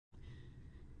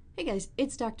Hey guys,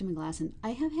 it's Dr. McGlasson.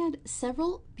 I have had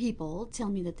several people tell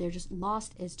me that they're just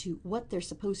lost as to what they're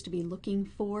supposed to be looking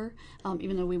for.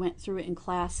 Even though we went through it in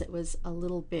class, it was a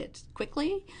little bit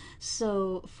quickly.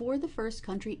 So for the first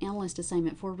country analyst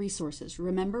assignment for resources,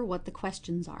 remember what the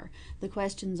questions are. The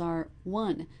questions are: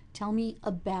 1, tell me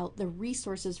about the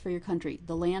resources for your country,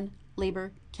 the land,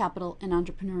 labor, capital, and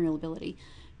entrepreneurial ability.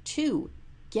 2,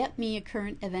 get me a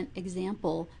current event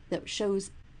example that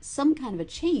shows some kind of a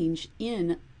change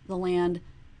in the land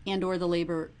and or the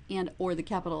labor and or the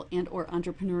capital and or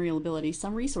entrepreneurial ability,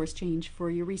 some resource change for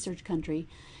your research country.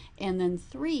 And then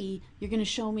 3, you're going to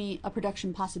show me a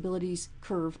production possibilities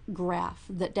curve graph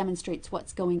that demonstrates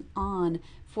what's going on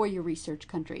for your research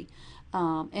country.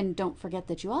 And don't forget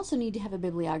that you also need to have a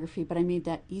bibliography, but I made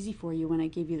that easy for you when I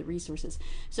gave you the resources.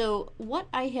 So what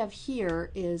I have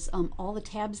here is all the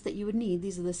tabs that you would need.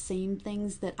 These are the same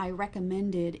things that I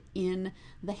recommended in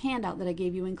the handout that I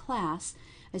gave you in class.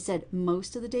 I said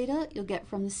most of the data you'll get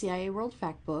from the CIA World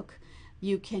Factbook.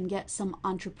 You can get some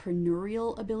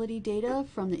entrepreneurial ability data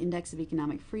from the Index of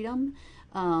Economic Freedom.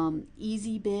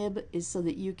 EasyBib is so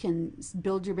that you can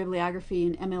build your bibliography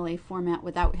in MLA format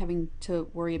without having to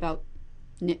worry about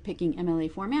nitpicking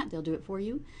MLA format. They'll do it for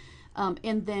you.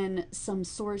 And then some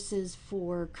sources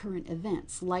for current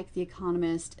events like The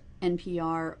Economist,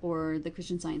 NPR, or the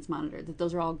Christian Science Monitor. That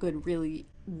those are all good, really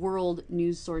world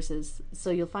news sources.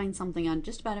 So you'll find something on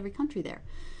just about every country there.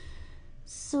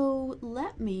 So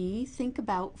let me think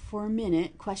about for a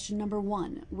minute question number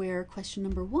 1, where question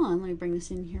number 1, let me bring this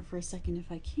in here for a second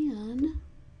if I can.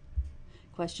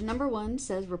 Question number 1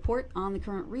 says, report on the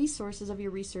current resources of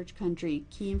your research country,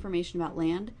 key information about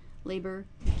land, labor,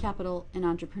 capital, and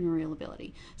entrepreneurial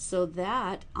ability. So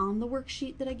that on the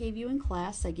worksheet that I gave you in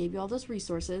class, I gave you all those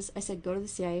resources. I said go to the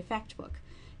CIA Factbook.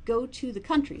 Go to the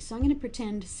country. So I'm going to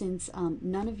pretend, since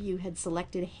none of you had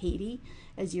selected Haiti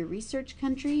as your research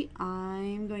country,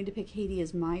 I'm going to pick Haiti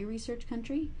as my research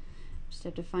country. Just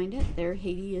have to find it. There,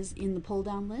 Haiti is in the pull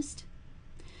down list.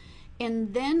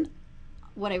 And then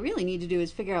what I really need to do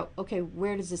is figure out, okay,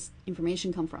 where does this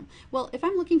information come from? Well, if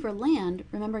I'm looking for land,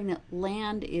 remembering that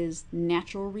land is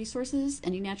natural resources,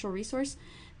 any natural resource,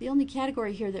 the only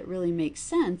category here that really makes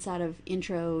sense out of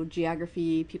intro,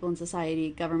 geography, people and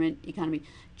society, government, economy,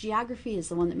 geography is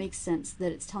the one that makes sense,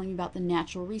 that it's telling you about the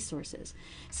natural resources.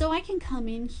 So I can come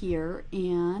in here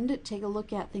and take a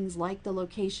look at things like the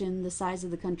location, the size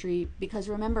of the country, because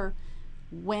remember,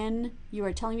 when you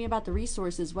are telling me about the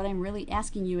resources, what I'm really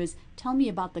asking you is tell me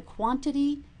about the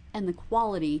quantity and the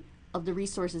quality of the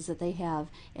resources that they have,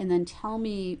 and then tell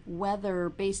me whether,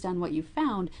 based on what you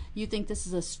found, you think this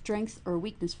is a strength or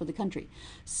weakness for the country.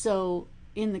 So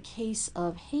in the case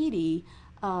of Haiti,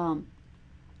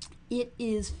 it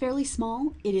is fairly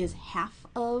small. It is half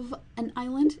of an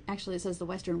island. Actually, it says the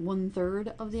western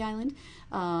 1/3 of the island.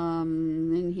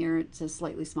 In here it says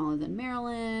slightly smaller than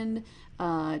Maryland.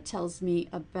 It tells me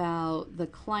about the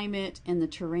climate and the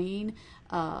terrain.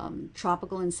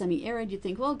 Tropical and semi-arid. You'd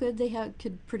think, well, good, they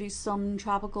could produce some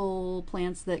tropical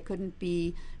plants that couldn't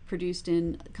be produced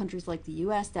in countries like the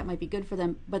US. That might be good for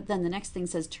them. But then the next thing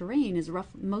says terrain is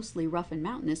rough, mostly rough and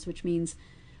mountainous, which means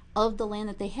of the land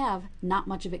that they have, not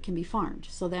much of it can be farmed.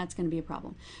 So that's going to be a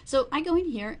problem. So I go in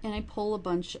here and I pull a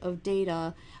bunch of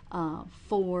data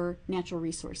for natural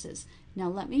resources. Now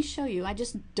let me show you. I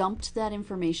just dumped that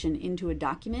information into a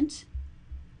document.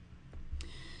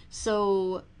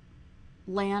 So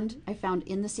land I found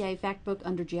in the CIA Factbook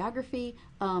under geography.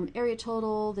 Area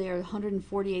total, they are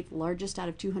 148th largest out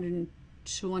of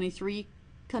 223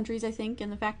 countries, I think, in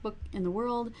the Factbook in the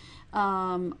world.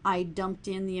 I dumped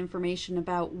in the information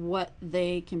about what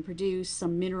they can produce,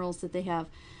 some minerals that they have.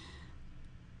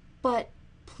 But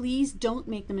please don't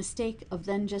make the mistake of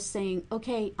then just saying,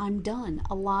 okay, I'm done.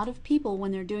 A lot of people,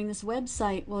 when they're doing this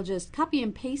website, will just copy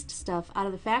and paste stuff out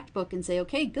of the Factbook and say,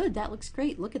 okay, good, that looks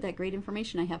great. Look at that great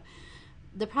information I have.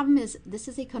 The problem is this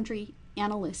is a country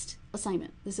analyst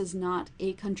assignment. This is not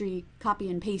a country copy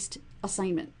and paste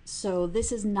assignment. So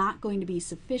this is not going to be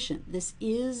sufficient. This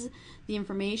is the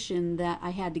information that I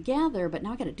had to gather, but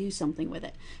now I got to do something with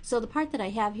it. So the part that I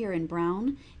have here in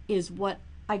brown is what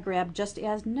I grabbed just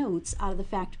as notes out of the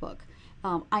Factbook.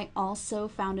 I also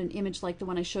found an image like the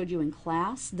one I showed you in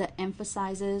class that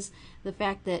emphasizes the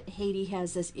fact that Haiti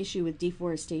has this issue with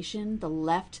deforestation. The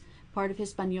left part of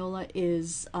Hispaniola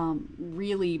is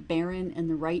really barren and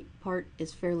the right part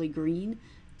is fairly green.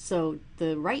 So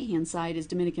the right-hand side is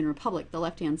Dominican Republic, the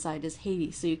left-hand side is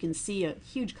Haiti. So you can see a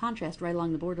huge contrast right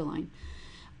along the borderline.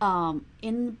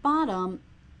 In the bottom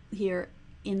here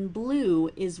in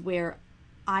blue is where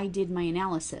I did my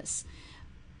analysis.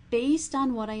 Based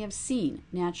on what I have seen,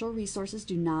 natural resources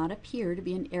do not appear to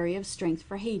be an area of strength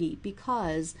for Haiti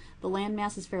because the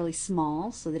landmass is fairly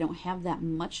small, so they don't have that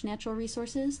much natural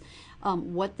resources.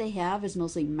 What they have is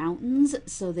mostly mountains,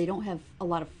 so they don't have a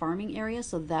lot of farming area,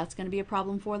 so that's going to be a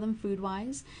problem for them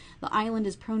food-wise. The island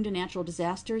is prone to natural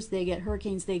disasters. They get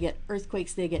hurricanes, they get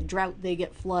earthquakes, they get drought, they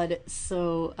get flood,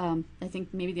 so I think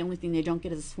maybe the only thing they don't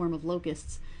get is a swarm of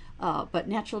locusts. But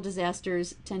natural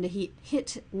disasters tend to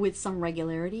hit with some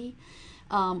regularity.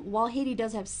 While Haiti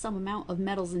does have some amount of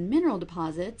metals and mineral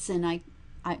deposits, and I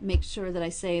make sure that I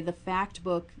say the fact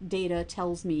book data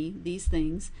tells me these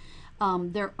things,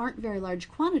 there aren't very large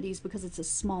quantities because it's a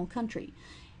small country.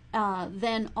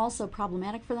 Then also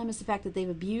problematic for them is the fact that they've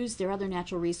abused their other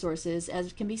natural resources,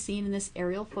 as can be seen in this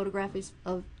aerial photograph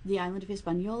of the island of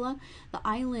Hispaniola. The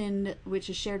island, which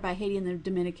is shared by Haiti and the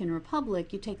Dominican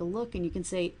Republic, you take a look and you can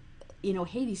say, you know,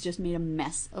 Haiti's just made a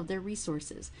mess of their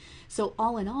resources. So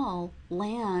all in all,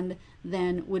 land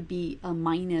then would be a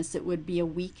minus. It would be a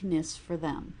weakness for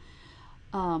them.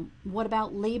 What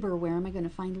about labor? Where am I going to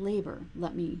find labor?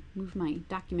 Let me move my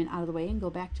document out of the way and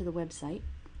go back to the website.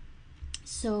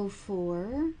 So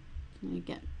let me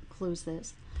close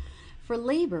this. For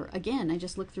labor, again, I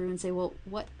just look through and say, well,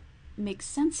 what makes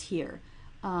sense here?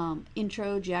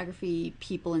 Intro, geography,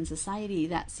 people and society,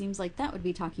 that seems like that would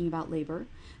be talking about labor.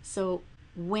 So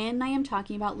when I am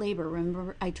talking about labor,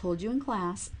 remember I told you in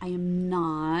class, I am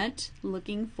not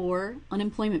looking for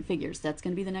unemployment figures. That's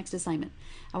going to be the next assignment.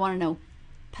 I want to know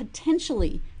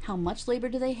potentially how much labor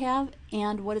do they have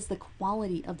and what is the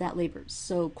quality of that labor.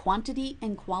 So quantity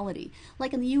and quality.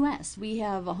 Like in the US, we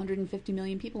have 150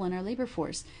 million people in our labor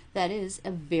force. That is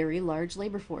a very large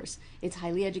labor force. It's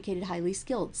highly educated, highly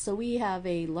skilled. So we have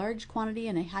a large quantity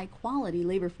and a high quality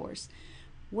labor force.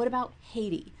 What about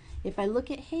Haiti? If I look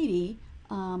at Haiti,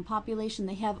 population,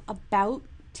 they have about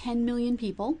 10 million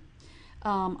people.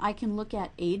 I can look at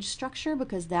age structure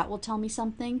because that will tell me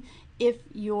something. If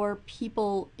your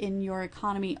people in your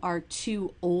economy are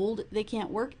too old, they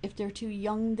can't work. If they're too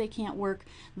young, they can't work.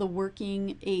 The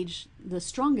working age, the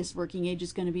strongest working age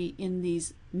is going to be in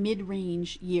these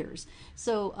mid-range years.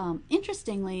 So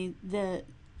interestingly, the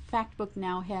fact book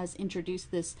now has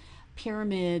introduced this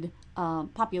pyramid,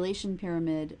 population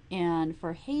pyramid, and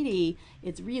for Haiti,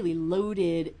 it's really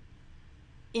loaded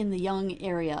in the young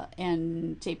area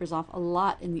and tapers off a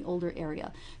lot in the older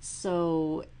area.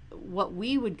 So what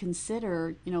we would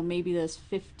consider, you know, maybe this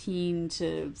 15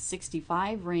 to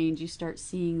 65 range, you start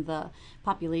seeing the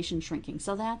population shrinking.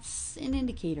 So that's an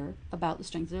indicator about the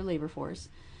strength of their labor force.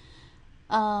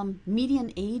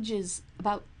 Median age is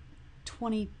about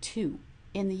 22.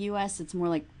 In the US, it's more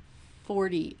like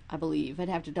 40, I believe. I'd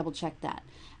have to double check that.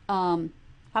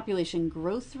 Population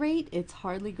growth rate, it's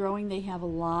hardly growing. They have a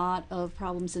lot of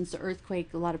problems since the earthquake.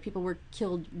 A lot of people were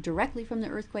killed directly from the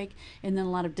earthquake, and then a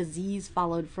lot of disease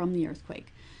followed from the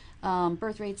earthquake.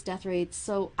 Birth rates, death rates.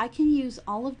 So I can use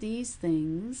all of these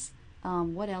things.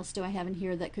 What else do I have in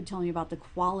here that could tell me about the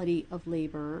quality of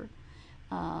labor?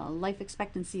 Life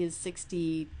expectancy is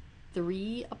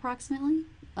 63 approximately.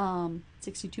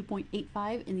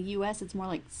 62.85. In the US, it's more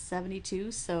like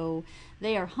 72. So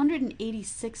they are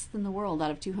 186th in the world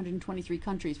out of 223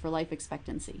 countries for life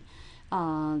expectancy.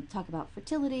 Talk about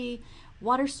fertility.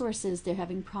 Water sources, they're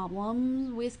having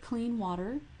problems with clean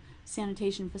water.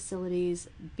 Sanitation facilities,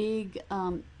 big,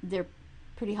 they're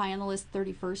pretty high on the list,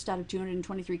 31st out of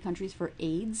 223 countries for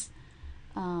AIDS.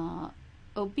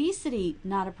 Obesity,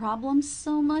 not a problem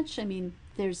so much. I mean,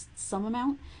 there's some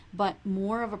amount, but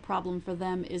more of a problem for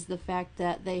them is the fact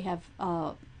that they have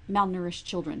malnourished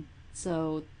children.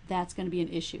 So that's going to be an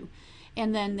issue.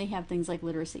 And then they have things like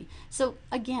literacy. So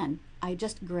again, I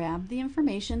just grabbed the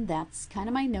information. That's kind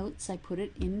of my notes. I put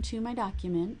it into my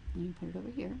document. Let me put it over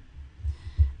here.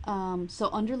 So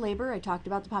under labor, I talked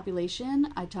about the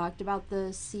population. I talked about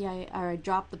the I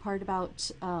dropped the part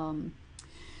about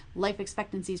life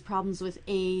expectancies, problems with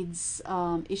AIDS,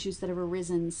 issues that have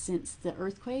arisen since the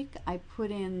earthquake. I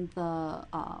put in the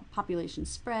population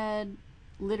spread,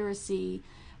 literacy,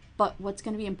 but what's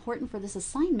going to be important for this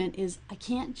assignment is I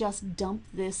can't just dump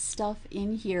this stuff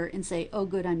in here and say, oh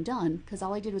good, I'm done, because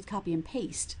all I did was copy and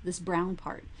paste this brown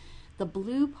part. The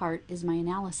blue part is my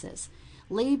analysis.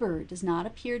 Labor does not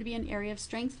appear to be an area of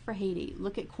strength for Haiti.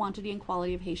 Look at quantity and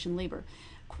quality of Haitian labor.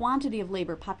 Quantity of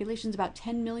labor, population is about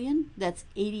 10 million. That's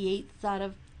 88th out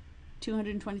of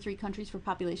 223 countries for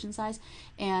population size.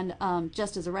 And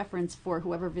just as a reference for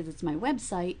whoever visits my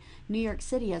website, New York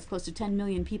City has close to 10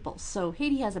 million people. So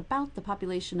Haiti has about the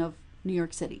population of New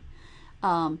York City.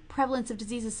 Prevalence of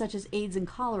diseases such as AIDS and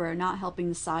cholera are not helping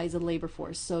the size of the labor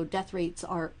force. So death rates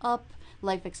are up.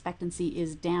 life expectancy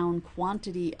is down.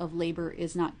 Quantity of labor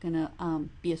is not going to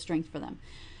be a strength for them.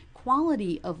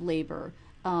 Quality of labor,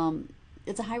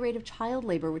 it's a high rate of child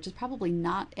labor, which is probably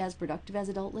not as productive as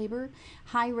adult labor.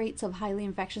 High rates of highly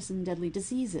infectious and deadly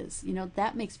diseases,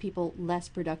 that makes people less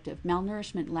productive.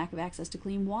 Malnourishment, lack of access to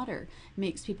clean water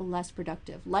makes people less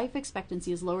productive. Life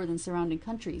expectancy is lower than surrounding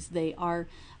countries. They are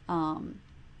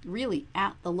really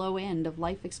at the low end of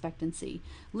life expectancy.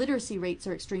 Literacy rates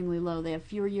are extremely low. They have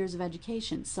fewer years of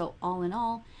education. So all in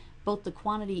all, both the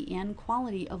quantity and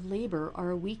quality of labor are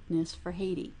a weakness for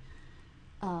Haiti.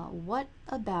 What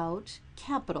about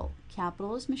capital?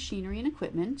 Capital is machinery and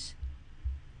equipment.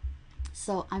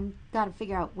 So I've got to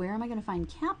figure out, where am I going to find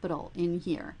capital in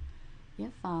here?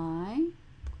 If I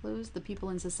close the people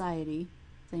in society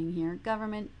thing here,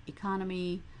 government,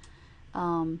 economy,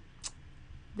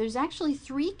 there's actually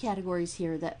 3 categories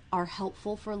here that are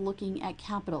helpful for looking at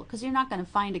capital, because you're not going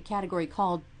to find a category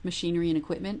called machinery and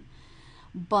equipment.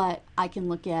 But I can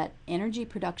look at energy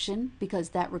production, because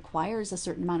that requires a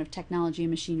certain amount of technology and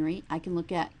machinery. I can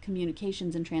look at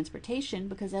communications and transportation,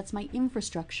 because that's my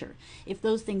infrastructure. If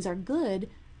those things are good,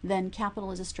 then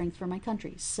capital is a strength for my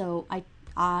country. So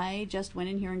I just went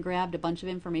in here and grabbed a bunch of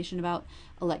information about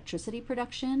electricity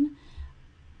production.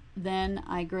 Then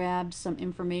I grabbed some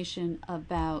information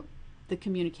about the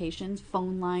communications,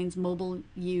 phone lines, mobile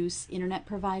use, internet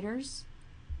providers.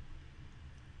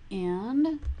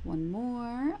 And one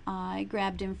more, I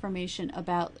grabbed information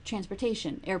about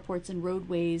transportation, airports and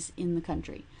roadways in the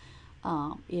country.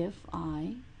 If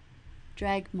I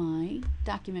drag my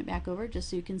document back over just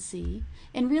so you can see,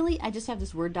 and really I just have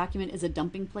this Word document as a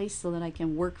dumping place so that I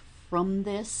can work from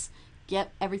this,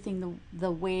 get everything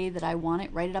the way that I want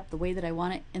it, write it up the way that I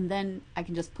want it, and then I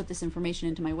can just put this information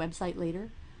into my website later.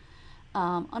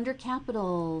 Under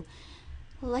capital,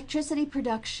 electricity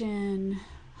production,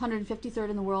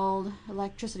 153rd in the world,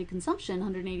 electricity consumption,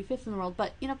 185th in the world,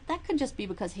 but that could just be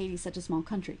because Haiti's such a small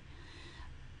country.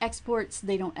 Exports,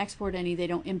 they don't export any, they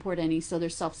don't import any, so they're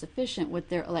self-sufficient with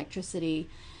their electricity,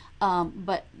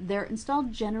 but their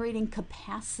installed generating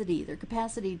capacity, their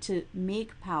capacity to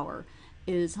make power,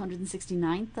 is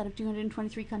 169th out of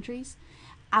 223 countries.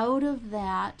 Out of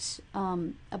that,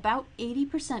 about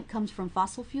 80% comes from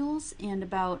fossil fuels and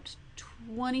about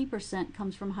 20%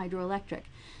 comes from hydroelectric.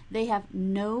 They have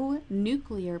no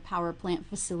nuclear power plant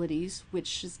facilities,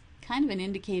 which is kind of an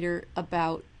indicator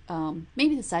about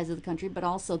maybe the size of the country, but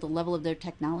also the level of their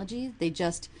technology. They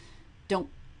just don't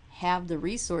have the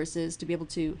resources to be able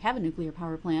to have a nuclear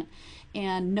power plant,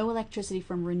 and no electricity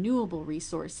from renewable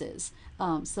resources.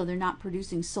 So they're not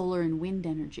producing solar and wind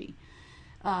energy.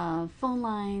 Phone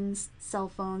lines, cell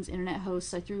phones, internet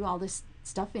hosts, I threw all this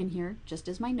stuff in here just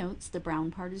as my notes. The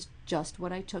brown part is just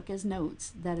what I took as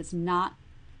notes. That is not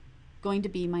going to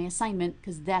be my assignment,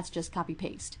 because that's just copy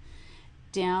paste.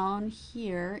 Down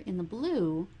here in the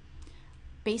blue,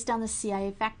 based on the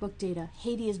CIA Factbook data,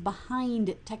 Haiti is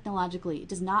behind technologically. It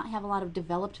does not have a lot of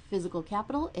developed physical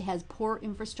capital. It has poor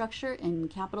infrastructure, and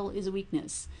capital is a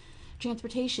weakness.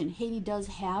 Transportation, Haiti does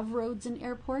have roads and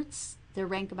airports. They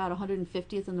rank about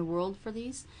 150th in the world for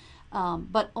these.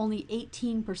 But only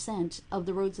 18% of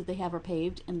the roads that they have are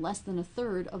paved, and less than a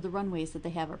third of the runways that they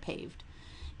have are paved.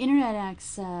 Internet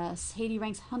access, Haiti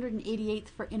ranks 188th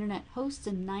for internet hosts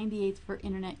and 98th for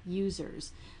internet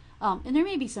users. And there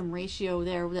may be some ratio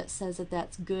there that says that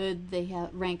that's good. They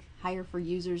rank higher for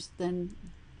users than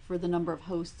for the number of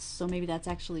hosts, so maybe that's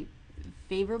actually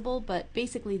favorable, but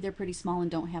basically they're pretty small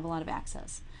and don't have a lot of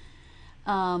access.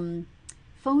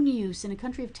 Phone use, in a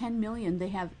country of 10 million, they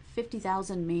have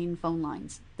 50,000 main phone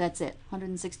lines. That's it,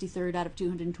 163rd out of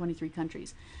 223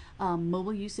 countries.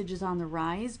 Mobile usage is on the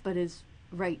rise, but is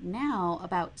right now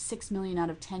about 6 million out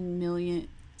of 10 million,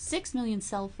 6 million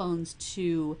cell phones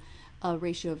to a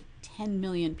ratio of 10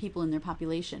 million people in their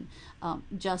population.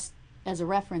 Just as a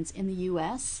reference, in the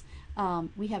US,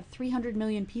 we have 300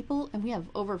 million people and we have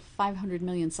over 500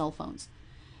 million cell phones.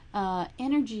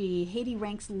 Energy, Haiti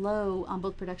ranks low on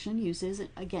both production and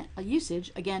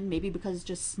usage, again, maybe because it's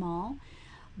just small.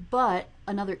 But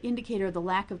another indicator of the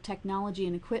lack of technology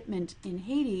and equipment in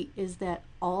Haiti is that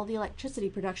all the electricity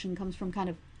production comes from kind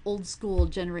of old school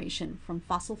generation, from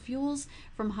fossil fuels,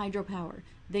 from hydropower.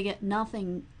 They get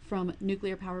nothing from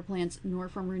nuclear power plants nor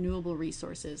from renewable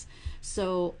resources.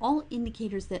 So all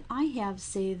indicators that I have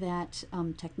say that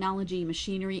technology,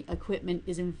 machinery, equipment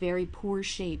is in very poor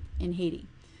shape in Haiti,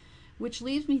 which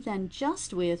leaves me then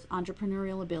just with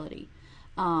entrepreneurial ability.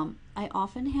 I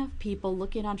often have people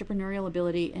look at entrepreneurial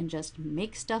ability and just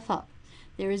make stuff up.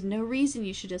 There is no reason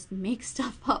you should just make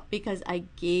stuff up because I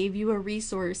gave you a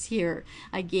resource here.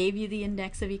 I gave you the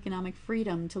Index of Economic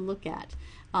Freedom to look at.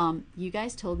 You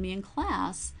guys told me in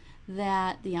class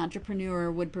that the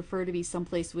entrepreneur would prefer to be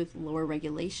someplace with lower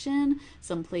regulation,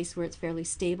 someplace where it's fairly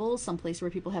stable, someplace where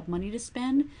people have money to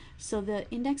spend. So the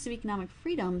Index of Economic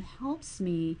Freedom helps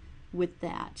me with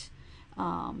that.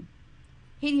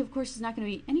 Haiti, of course, is not going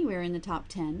to be anywhere in the top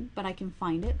 10, but I can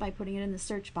find it by putting it in the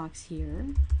search box here.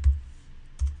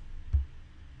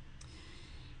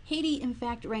 Haiti, in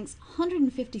fact, ranks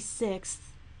 156th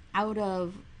out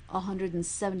of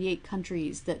 178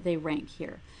 countries that they rank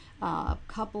here. A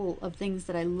couple of things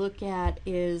that I look at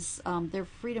is their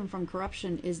freedom from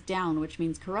corruption is down, which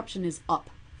means corruption is up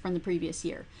from the previous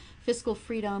year. Fiscal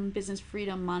freedom, business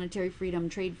freedom, monetary freedom,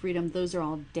 trade freedom, those are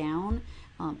all down.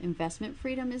 Investment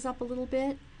freedom is up a little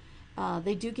bit.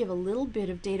 They do give a little bit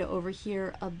of data over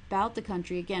here about the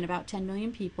country. Again, about 10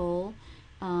 million people.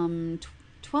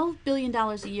 $12 billion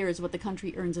a year is what the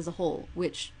country earns as a whole,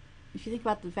 which, if you think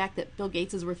about the fact that Bill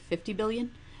Gates is worth $50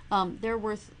 billion, they're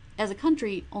worth, as a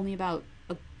country, only about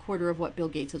a quarter of what Bill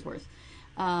Gates is worth.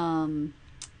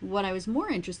 What I was more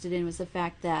interested in was the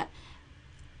fact that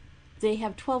they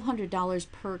have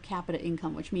 $1,200 per capita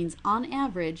income, which means on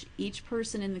average, each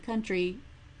person in the country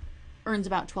earns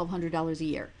about $1,200 a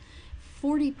year.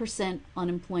 40%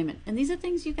 unemployment. And these are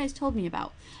things you guys told me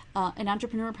about. An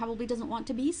entrepreneur probably doesn't want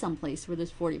to be someplace where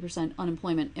there's 40%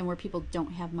 unemployment and where people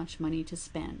don't have much money to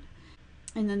spend.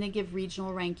 And then they give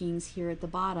regional rankings here at the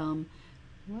bottom.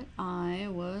 What I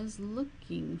was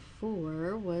looking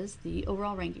for was the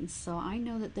overall rankings. So I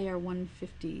know that they are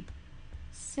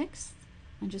 156th.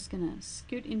 I'm just going to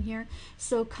scoot in here.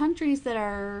 So countries that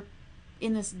are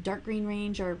in this dark green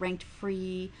range are ranked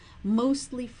free,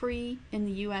 mostly free. In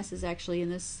the U.S. is actually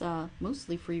in this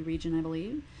mostly free region, I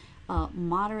believe.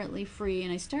 Moderately free,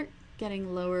 and I start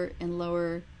getting lower and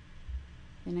lower.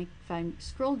 And if I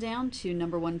scroll down to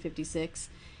number 156,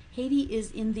 Haiti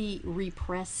is in the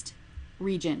repressed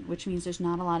region, which means there's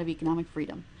not a lot of economic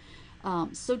freedom.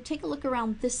 So take a look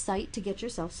around this site to get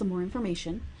yourself some more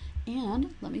information.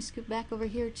 And let me scoot back over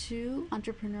here to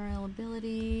entrepreneurial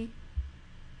ability.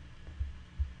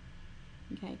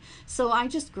 Okay, so I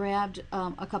just grabbed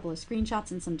a couple of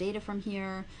screenshots and some data from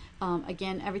here.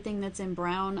 Again, everything that's in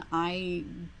brown I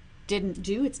didn't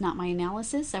do. It's not my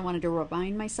analysis. I wanted to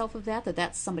remind myself of that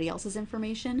that's somebody else's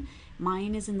information.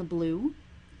 Mine is in the blue.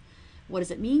 What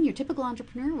does it mean? Your typical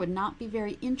entrepreneur would not be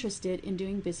very interested in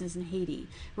doing business in Haiti.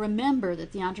 Remember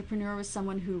that the entrepreneur was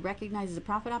someone who recognizes a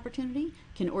profit opportunity,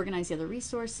 can organize the other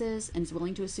resources, and is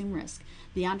willing to assume risk.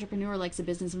 The entrepreneur likes a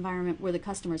business environment where the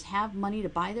customers have money to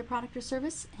buy their product or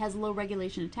service, has low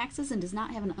regulation and taxes, and does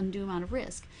not have an undue amount of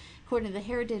risk. According to the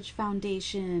Heritage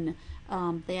Foundation,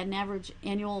 they had an average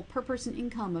annual per person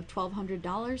income of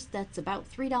 $1,200. That's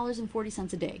about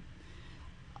 $3.40 a day.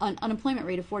 An unemployment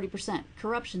rate of 40%,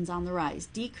 corruption's on the rise,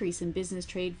 decrease in business,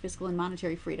 trade, fiscal, and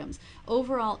monetary freedoms,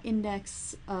 overall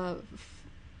index of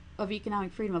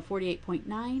economic freedom of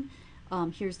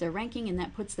 48.9. Here's their ranking, and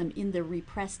that puts them in the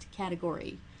repressed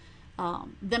category.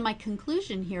 Then my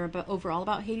conclusion here about overall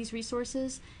about Haiti's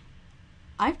resources,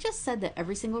 I've just said that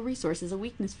every single resource is a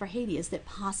weakness for Haiti. Is it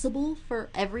possible for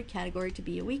every category to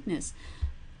be a weakness?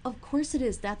 Of course it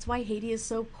is. That's why Haiti is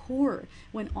so poor.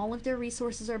 When all of their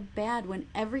resources are bad, when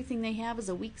everything they have is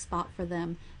a weak spot for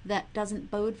them, that doesn't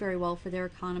bode very well for their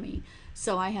economy.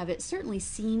 So I have it certainly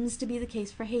seems to be the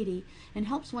case for Haiti, and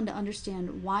helps one to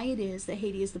understand why it is that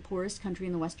Haiti is the poorest country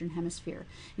in the Western Hemisphere.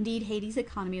 Indeed, Haiti's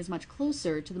economy is much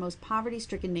closer to the most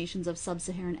poverty-stricken nations of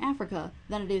sub-Saharan Africa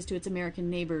than it is to its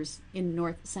American neighbors in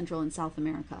North, Central, and South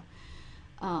America.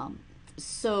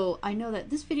 So I know that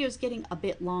this video is getting a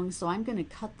bit long, so I'm going to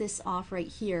cut this off right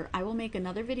here. I will make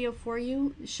another video for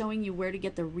you showing you where to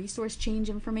get the resource change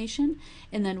information,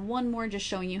 and then one more just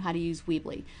showing you how to use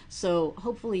Weebly. So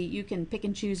hopefully you can pick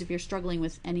and choose if you're struggling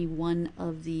with any one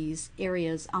of these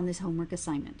areas on this homework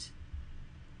assignment.